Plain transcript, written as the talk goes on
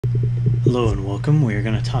Hello and welcome. We are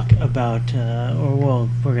going to talk about,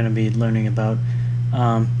 we're going to be learning about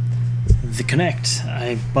the Kinect.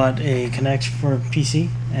 I bought a Kinect for PC,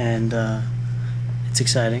 and it's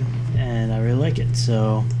exciting, and I really like it.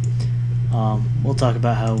 So we'll talk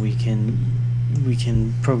about how we can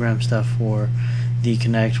program stuff for the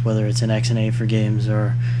Kinect, whether it's an XNA for games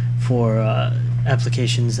or for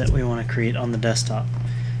applications that we want to create on the desktop.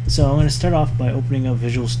 So I'm going to start off by opening up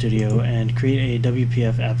Visual Studio and create a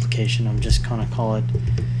Wpf application. I'm just going to call it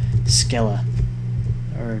Scala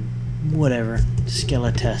or whatever,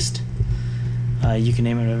 Scala test. You can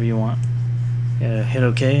name it whatever you want. Hit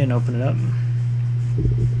OK and open it up.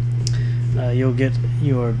 You'll get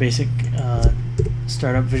your basic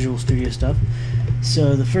startup Visual Studio stuff.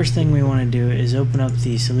 So the first thing we want to do is open up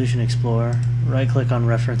the Solution Explorer, right click on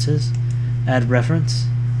References, Add Reference.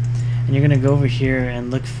 And you're going to go over here and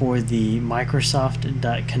look for the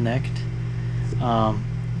Microsoft.Connect,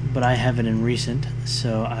 but I have it in recent,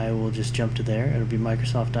 so I will just jump to there. It'll be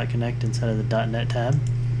Microsoft.Connect inside of the .NET tab.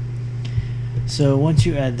 So once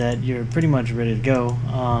you add that, you're pretty much ready to go.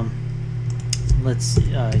 Let's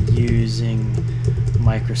using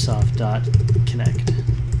Microsoft.Connect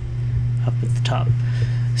up at the top.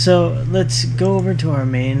 So let's go over to our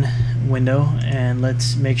main window and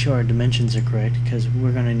let's make sure our dimensions are correct, because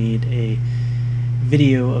we're going to need a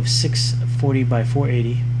video of 640 by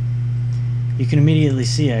 480. You can immediately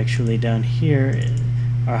see actually down here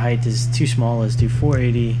our height is too small. Let's do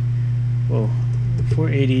 480. Whoa,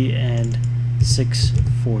 480 and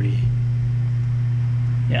 640.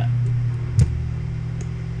 Yeah.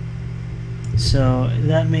 So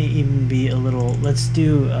that may even be a little. Let's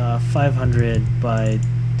do 500 by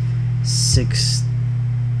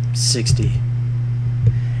 660.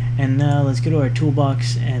 And now let's go to our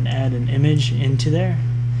toolbox and add an image into there.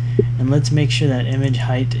 And let's make sure that image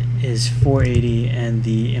height is 480 and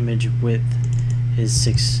the image width is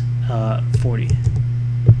 640.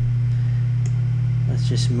 Let's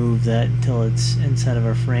just move that until it's inside of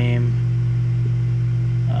our frame.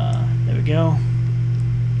 There we go.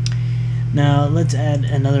 Now let's add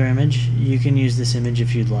another image. You can use this image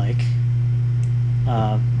if you'd like.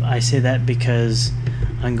 I say that because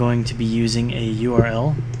I'm going to be using a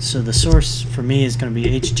URL. So the source for me is going to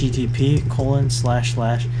be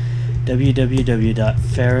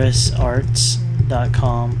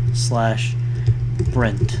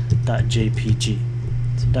http://www.farrisarts.com/brent.jpg.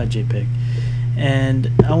 So .jpg. And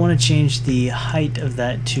I want to change the height of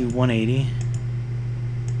that to 180,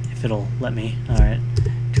 if it'll let me. Alright,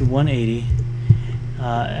 to 180.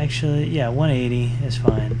 Actually, yeah, 180 is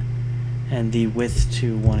fine. And the width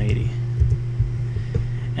to 180.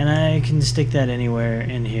 And I can stick that anywhere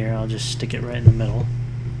in here. I'll just stick it right in the middle.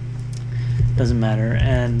 Doesn't matter.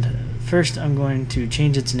 And first I'm going to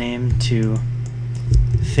change its name to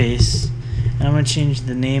face. And I'm going to change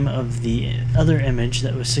the name of the other image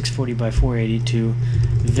that was 640 by 480 to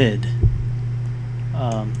vid.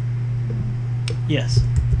 Yes.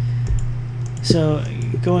 So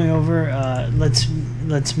going over, let's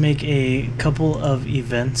make a couple of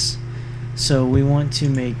events. So we want to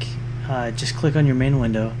make, just click on your main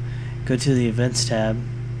window, go to the Events tab,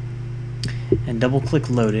 and double click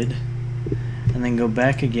Loaded, and then go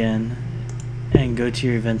back again, and go to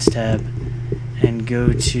your Events tab, and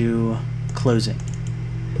go to Closing.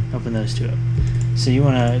 Open those two up. So you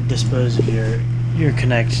want to dispose of your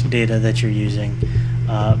Kinect data that you're using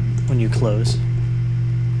when you close.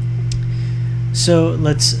 So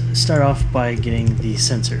let's start off by getting the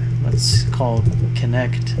sensor. Let's call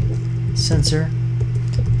Kinect sensor,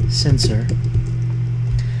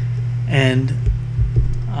 and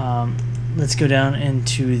let's go down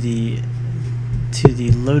into the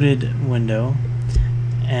loaded window,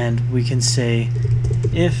 and we can say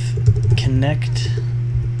if Kinect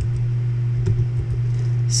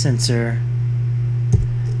sensor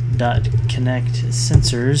dot connect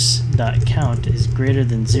sensors dot count is greater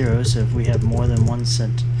than 0. So if we have more than one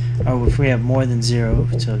or if we have more than 0,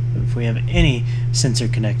 so if we have any sensor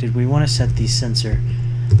connected, we want to set the sensor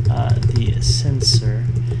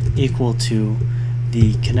equal to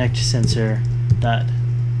the Kinect sensor dot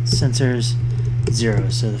sensors 0.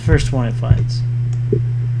 So the first one it finds.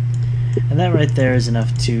 And that right there is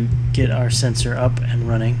enough to get our sensor up and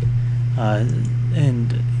running,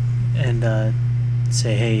 and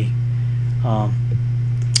say, hey,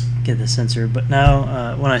 get the sensor. But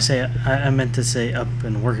now, when I say, I meant to say up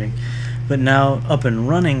and working, but now up and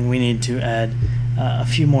running, we need to add a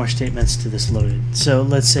few more statements to this loaded. So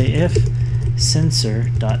let's say if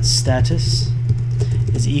sensor.status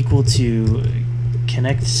is equal to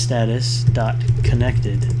Kinect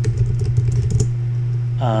status.connected.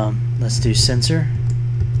 Let's do sensor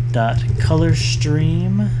dot color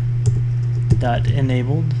stream dot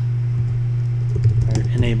enabled, or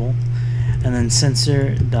enable, and then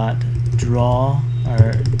sensor dot draw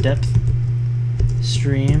or depth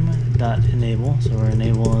stream dot enable, so we're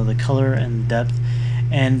enable the color and depth,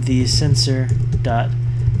 and the sensor dot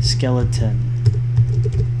skeleton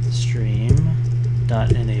stream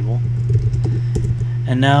dot enable.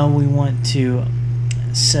 And now we want to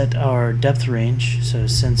set our depth range, so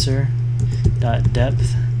sensor dot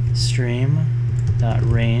depth stream dot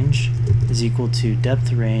range is equal to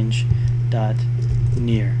depth range dot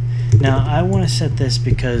near. Now I want to set this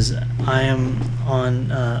because I am on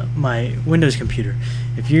my Windows computer.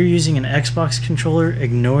 If you're using an Xbox controller,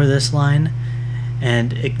 ignore this line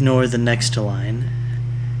and ignore the next line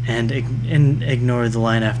and ignore the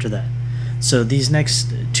line after that. So these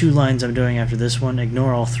next two lines I'm doing after this one,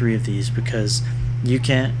 ignore all three of these because you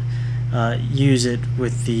can't use it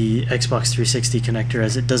with the Xbox 360 connector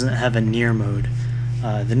as it doesn't have a near mode.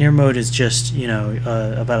 The near mode is just, you know,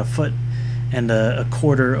 about a foot and a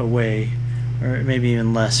quarter away, or maybe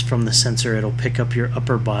even less, from the sensor. It'll pick up your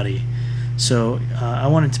upper body. So I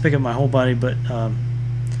wanted to pick up my whole body, but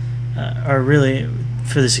or really,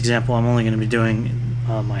 for this example, I'm only going to be doing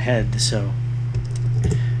my head. So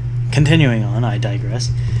continuing on, I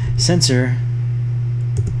digress. Sensor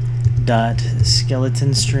dot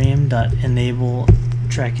skeleton stream dot enable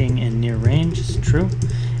tracking in near range is true,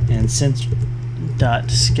 and sensor dot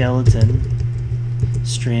skeleton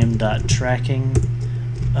stream dot tracking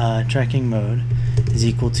mode is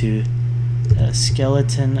equal to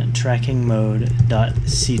skeleton tracking mode dot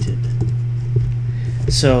seated.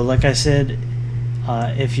 So like I said,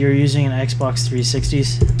 if you're using an Xbox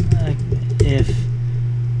 360s, if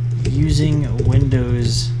using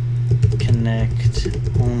Windows Connect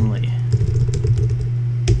only.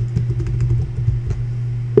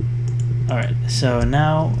 Alright, so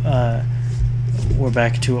now we're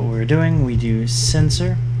back to what we were doing. We do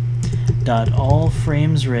sensor dot all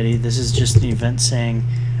frames ready. This is just an event saying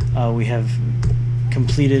we have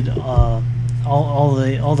completed all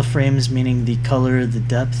the frames, meaning the color, the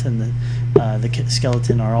depth, and the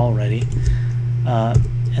skeleton are all ready.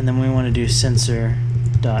 And then we want to do sensor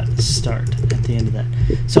dot start at the end of that.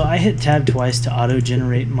 So I hit tab twice to auto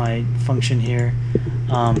generate my function here,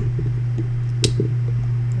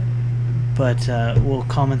 but we'll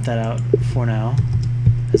comment that out for now,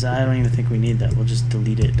 because I don't even think we need that. We'll just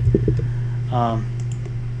delete it.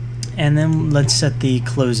 And then let's set the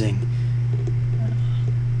closing.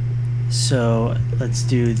 So let's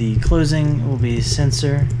do the closing will be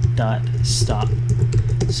sensor dot stop.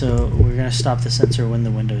 So we're going to stop the sensor when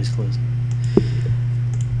the window is closing.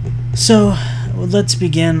 So let's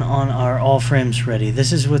begin on our all frames ready.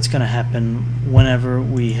 This is what's going to happen whenever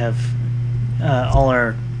we have all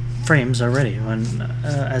our frames are ready. When,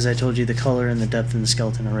 as I told you, the color and the depth and the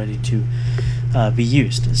skeleton are ready to be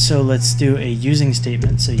used. So let's do a using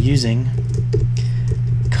statement. So using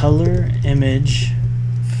color image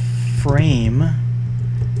frame,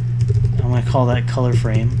 I'm going to call that color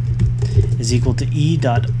frame, is equal to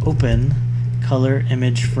e.open color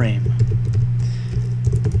image frame.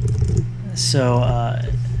 So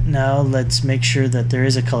now let's make sure that there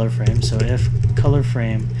is a color frame. So if color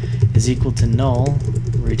frame is equal to null,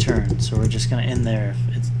 return. So we're just going to end there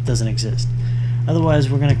if it doesn't exist. Otherwise,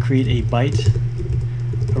 we're going to create a byte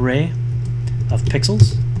array of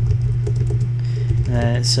pixels.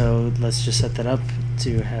 So let's just set that up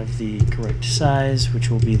to have the correct size, which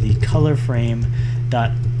will be the color frame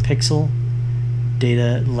dot pixel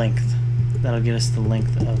data length. That'll get us the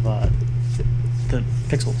length of the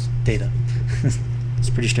pixels data. It's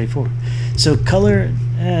pretty straightforward. So color,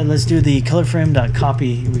 let's do the color frame dot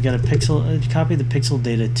copy. We got a pixel, copy the pixel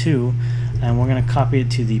data to, and we're going to copy it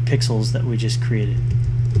to the pixels that we just created.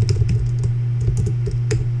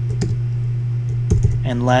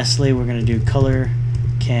 And lastly, we're going to do color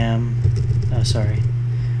cam. Oh, sorry.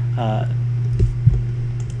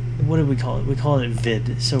 What did we call it? We call it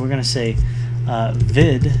vid. So we're going to say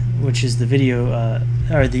vid, which is the video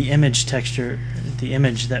or the image texture, the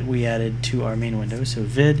image that we added to our main window. So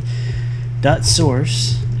vid dot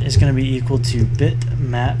source is going to be equal to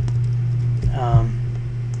bitmap.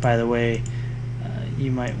 By the way,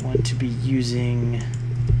 you might want to be using,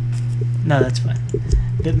 no, that's fine,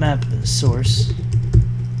 bitmap source.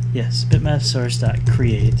 Yes, bitmap source dot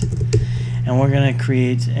create, and we're going to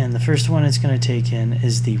create, and the first one it's going to take in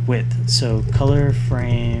is the width. So color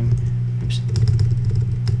frame,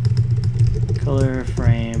 color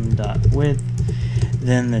frame dot width.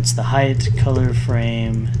 Then it's the height, color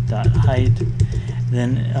frame dot height.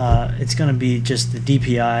 Then it's going to be just the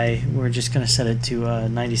DPI. We're just going to set it to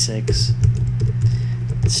 96.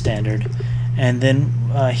 standard. And then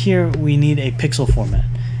here we need a pixel format.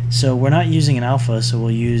 So we're not using an alpha, so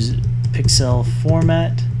we'll use pixel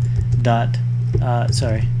format dot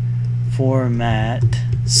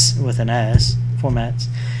formats with an S, formats,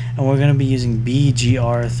 and we're going to be using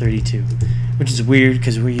BGR32, which is weird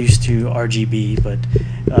because we're used to RGB, but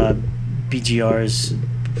BGR is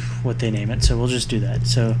what they name it, so we'll just do that.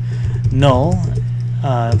 So null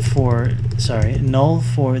null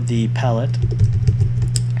for the palette,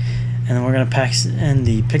 and then we're going to pass in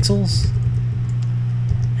the pixels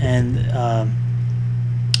and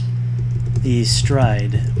the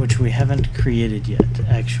stride, which we haven't created yet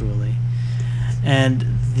actually.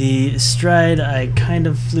 And the stride I kind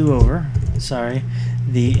of flew over, sorry.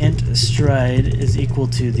 The int stride is equal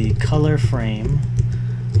to the color frame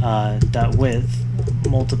dot width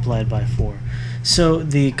multiplied by 4. So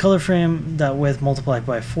the color frame dot width multiplied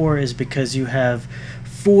by 4 is because you have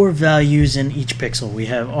 4 values in each pixel. We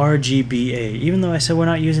have RGBA. Even though I said we're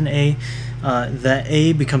not using A, that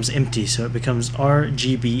A becomes empty, so it becomes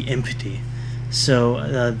RGB empty.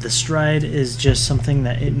 So the stride is just something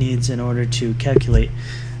that it needs in order to calculate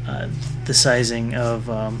the sizing of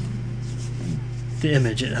the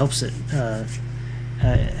image. It helps it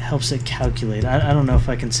calculate. I don't know if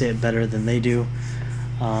I can say it better than they do.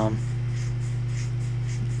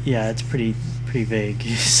 Yeah, it's pretty vague.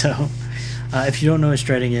 So if you don't know what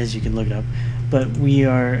striding is, you can look it up. But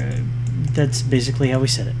that's basically how we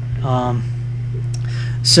set it.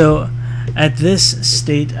 So at this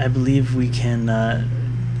state, I believe we can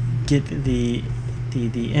get the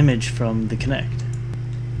image from the Kinect.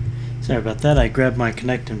 Sorry about that. I grabbed my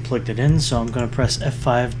Kinect and plugged it in, so I'm going to press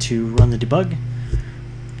F5 to run the debug.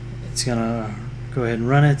 It's going to go ahead and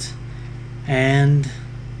run it, and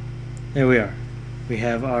there we are. We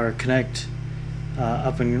have our Kinect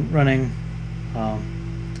up and running,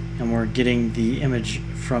 and we're getting the image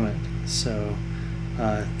from it. So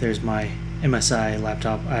there's my MSI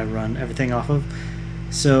laptop I run everything off of.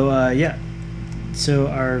 So yeah, so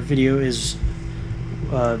our video is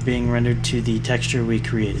being rendered to the texture we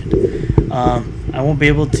created. I won't be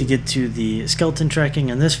able to get to the skeleton tracking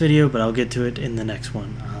in this video, but I'll get to it in the next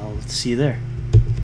one. I'll see you there.